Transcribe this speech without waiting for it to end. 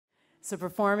So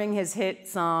performing his hit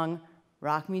song,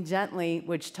 Rock Me Gently,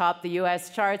 which topped the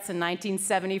US charts in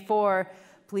 1974,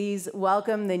 please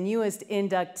welcome the newest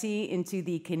inductee into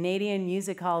the Canadian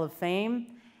Music Hall of Fame,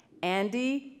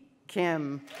 Andy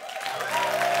Kim.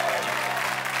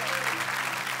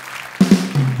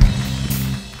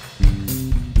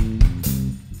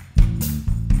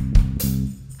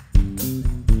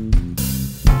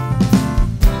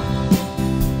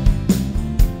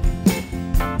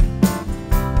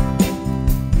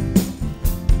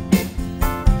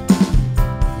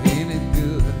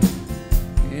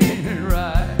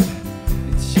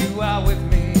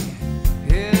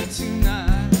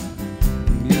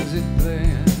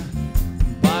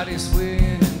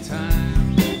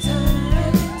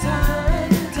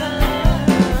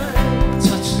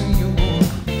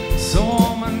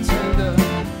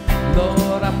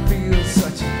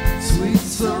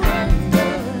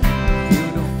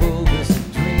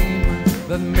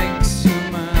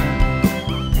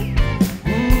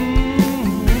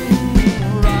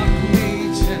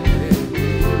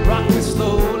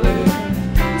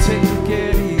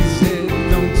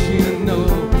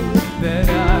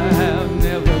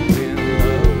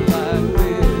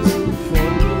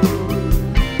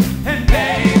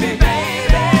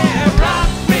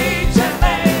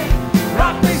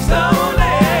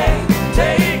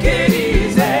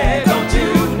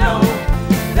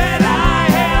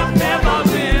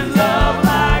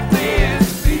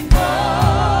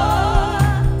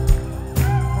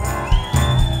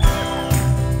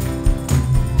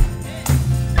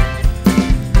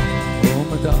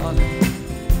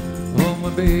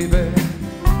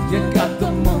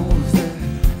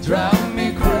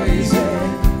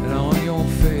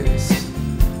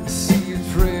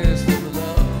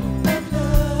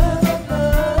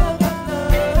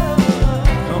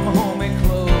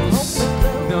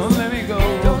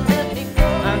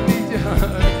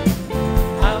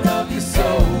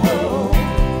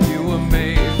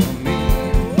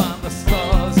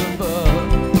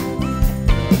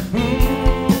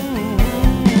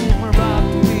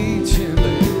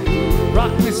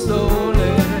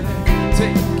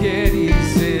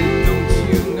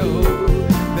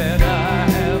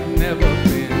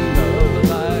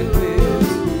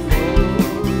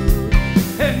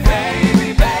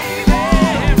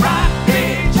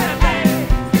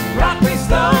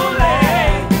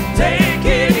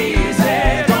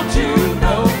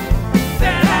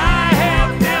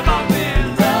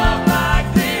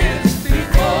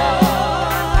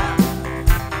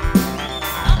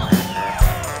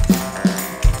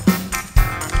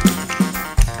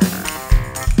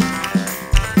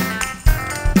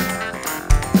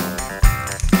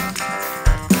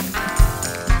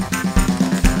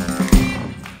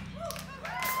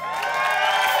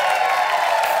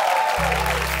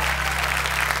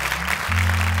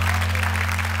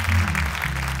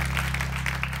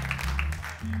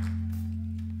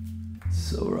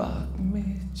 So rock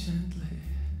me gently,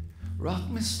 rock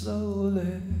me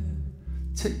slowly,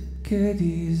 take it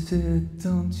easy,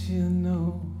 don't you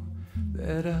know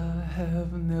that I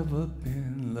have never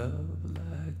been loved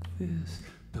like this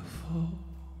before.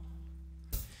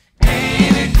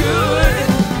 Ain't it good,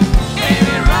 ain't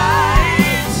it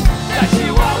right, that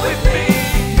you are with me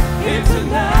here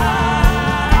tonight.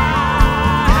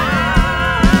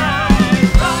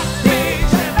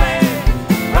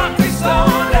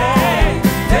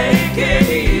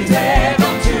 Easy.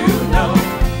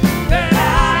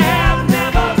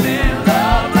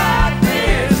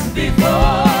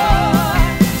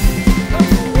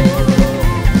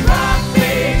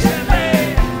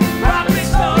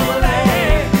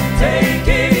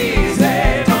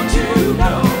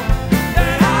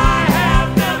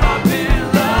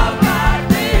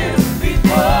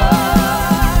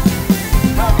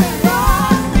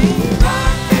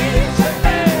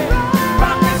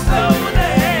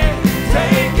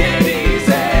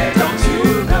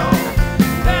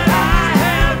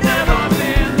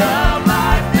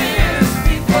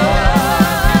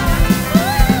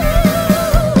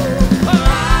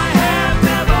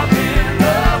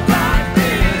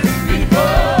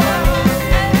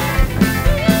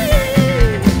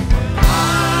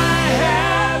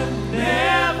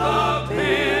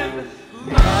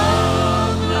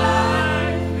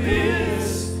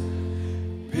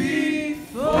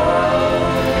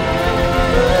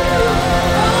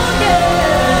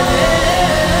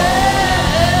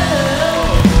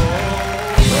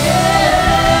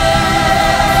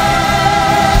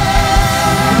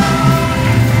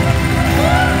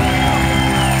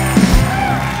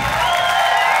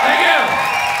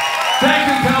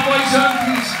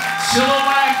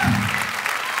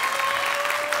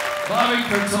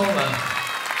 Minnesota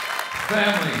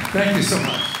family. Thank you so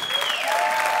much.